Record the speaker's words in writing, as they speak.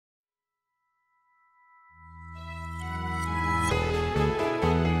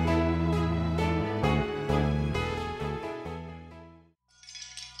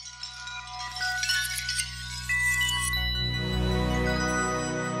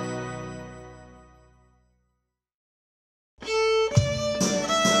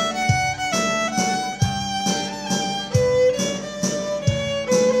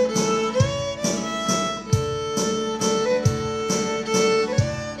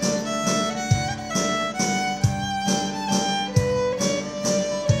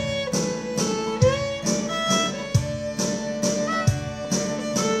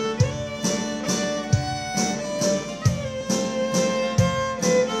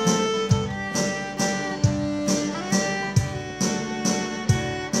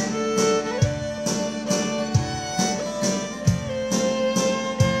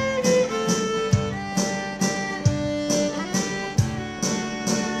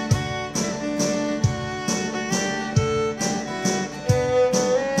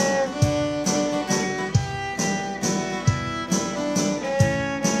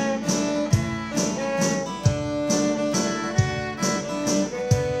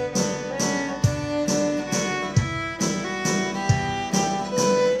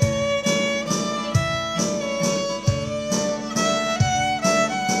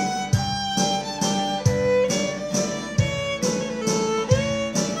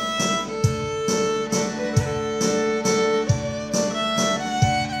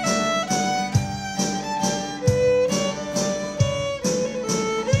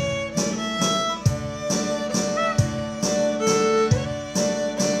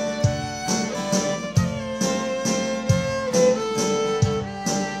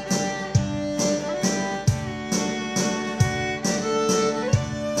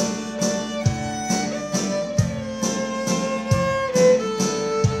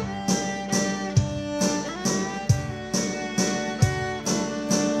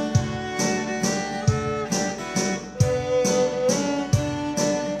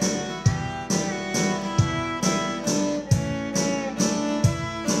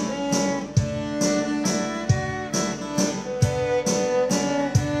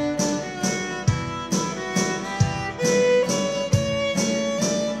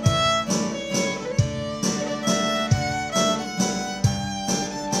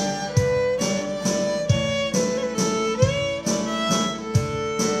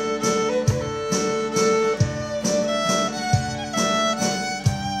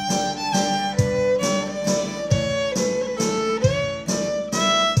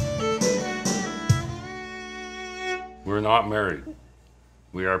We're not married.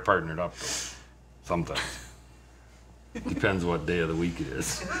 We are partnered up, though. Sometimes. Depends what day of the week it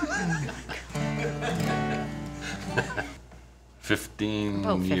is. 15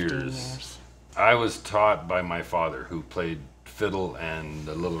 About 15 years. years. I was taught by my father, who played fiddle and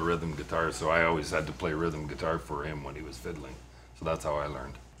a little rhythm guitar, so I always had to play rhythm guitar for him when he was fiddling. So that's how I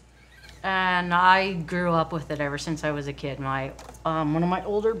learned. And I grew up with it ever since I was a kid. One of my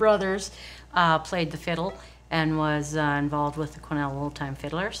older brothers played the fiddle and was involved with the Quesnel old-time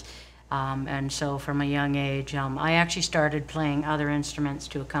fiddlers. And so from a young age, I actually started playing other instruments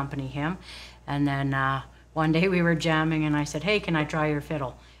to accompany him. And then one day we were jamming and I said, hey, can I try your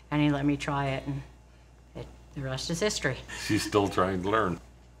fiddle? And he let me try it, and the rest is history. She's still trying to learn.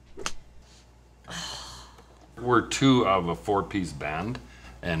 We're two of a four-piece band,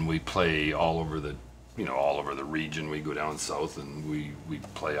 and we play all over the, all over the region. We go down south and we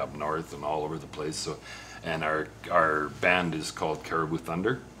play up north and all over the place. So, and our band is called Cariboo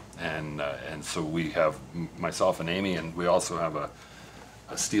Thunder, and so we have myself and Amy, and we also have a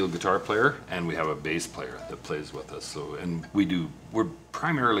steel guitar player, and we have a bass player that plays with us. So, and we're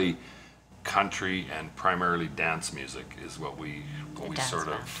primarily country and primarily dance music is what we sort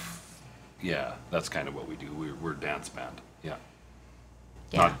of, yeah, that's kind of what we do. We're a dance band, yeah.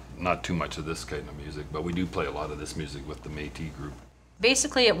 Not too much of this kind of music, but we do play a lot of this music with the Metis group.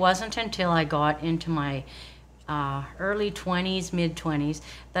 Basically, it wasn't until I got into my early 20s, mid-20s,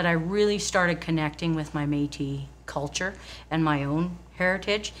 that I really started connecting with my Metis culture and my own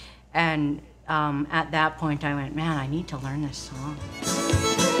heritage. And at that point, I went, man, I need to learn this song.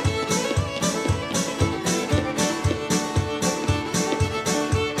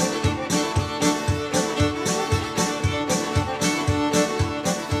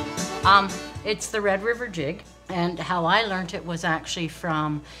 It's the Red River Jig, and how I learned it was actually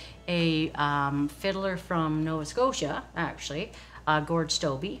from a fiddler from Nova Scotia, actually. Gord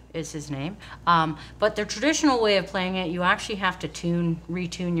Stobie is his name. But the traditional way of playing it, you actually have to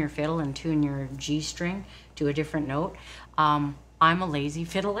retune your fiddle and tune your G string to a different note. I'm a lazy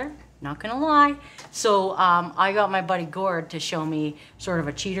fiddler, not gonna lie. So I got my buddy Gord to show me sort of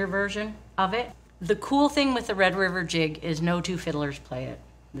a cheater version of it. The cool thing with the Red River Jig is no two fiddlers play it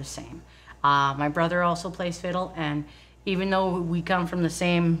the same. My brother also plays fiddle, and even though we come from the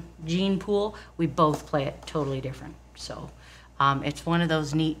same gene pool, we both play it totally different. So it's one of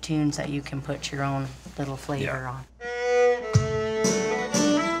those neat tunes that you can put your own little flavor on.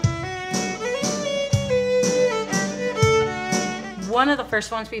 One of the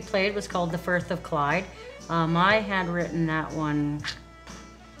first ones we played was called The Firth of Clyde. I had written that one,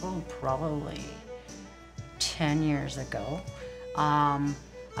 probably 10 years ago.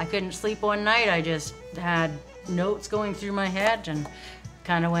 I couldn't sleep one night. I just had notes going through my head and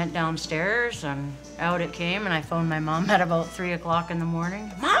kind of went downstairs and out it came, and I phoned my mom at about 3 o'clock in the morning.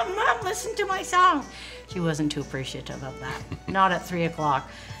 Mom, listen to my song. She wasn't too appreciative of that. Not at 3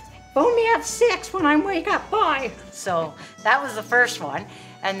 o'clock. Phone me at 6 when I wake up, bye. So that was the first one.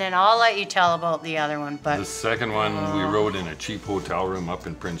 And then I'll let you tell about the other one. But the second one, we wrote in a cheap hotel room up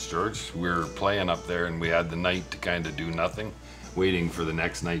in Prince George. We were playing up there, and we had the night to kind of do nothing, waiting for the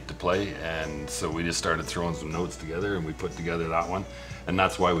next night to play. And so we just started throwing some notes together, and we put together that one. And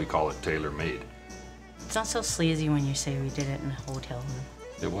that's why we call it tailor-made. It's not so sleazy when you say we did it in a hotel room.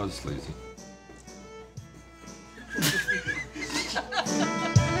 It was sleazy.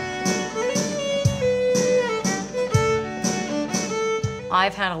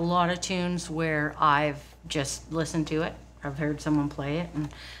 I've had a lot of tunes where I've just listened to it. I've heard someone play it, and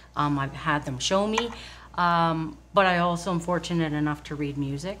I've had them show me. But I also am fortunate enough to read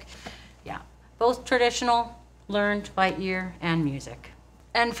music. Yeah, both traditional, learned by ear, and music.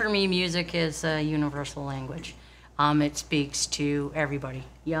 And for me, music is a universal language. It speaks to everybody,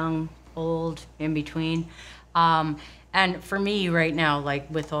 young, old, in between. And for me right now,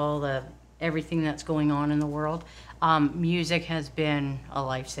 like with all everything that's going on in the world, music has been a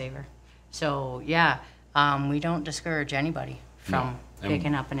lifesaver. So yeah, we don't discourage anybody from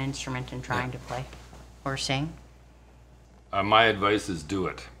picking up an instrument and trying to play or sing. My advice is do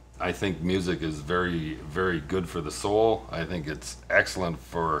it. I think music is very, very good for the soul. I think it's excellent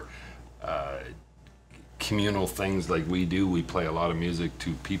for communal things like we do. We play a lot of music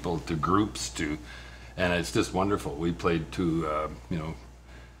to people, to groups, and it's just wonderful. We played to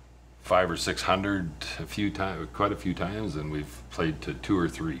 500 or 600 quite a few times, and we've played to 2 or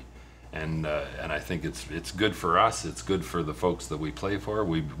 3. And I think it's good for us. It's good for the folks that we play for.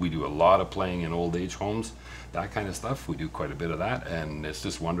 We do a lot of playing in old age homes, that kind of stuff. We do quite a bit of that, and it's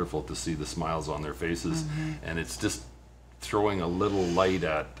just wonderful to see the smiles on their faces. And it's just throwing a little light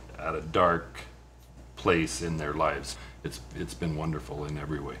at a dark place in their lives. It's been wonderful in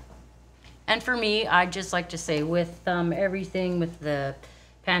every way. And for me, I'd just like to say, with everything, with the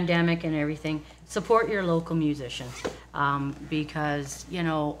pandemic and everything, support your local musicians, because, you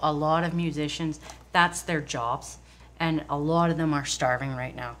know, a lot of musicians, that's their jobs, and a lot of them are starving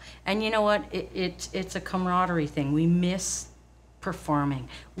right now. And you know what? It's a camaraderie thing. We miss performing.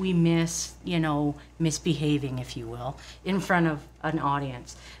 We miss, you know, misbehaving, if you will, in front of an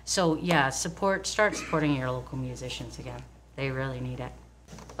audience. So yeah, start supporting your local musicians again. They really need it.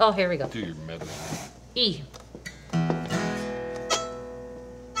 Oh, here we go. Do your Metis. E.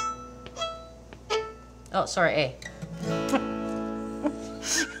 Oh, sorry, A.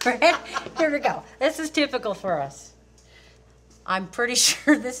 Right? Here we go. This is typical for us. I'm pretty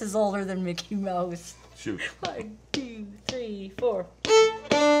sure this is older than Mickey Mouse. Shoot. 1, 2, 3, 4.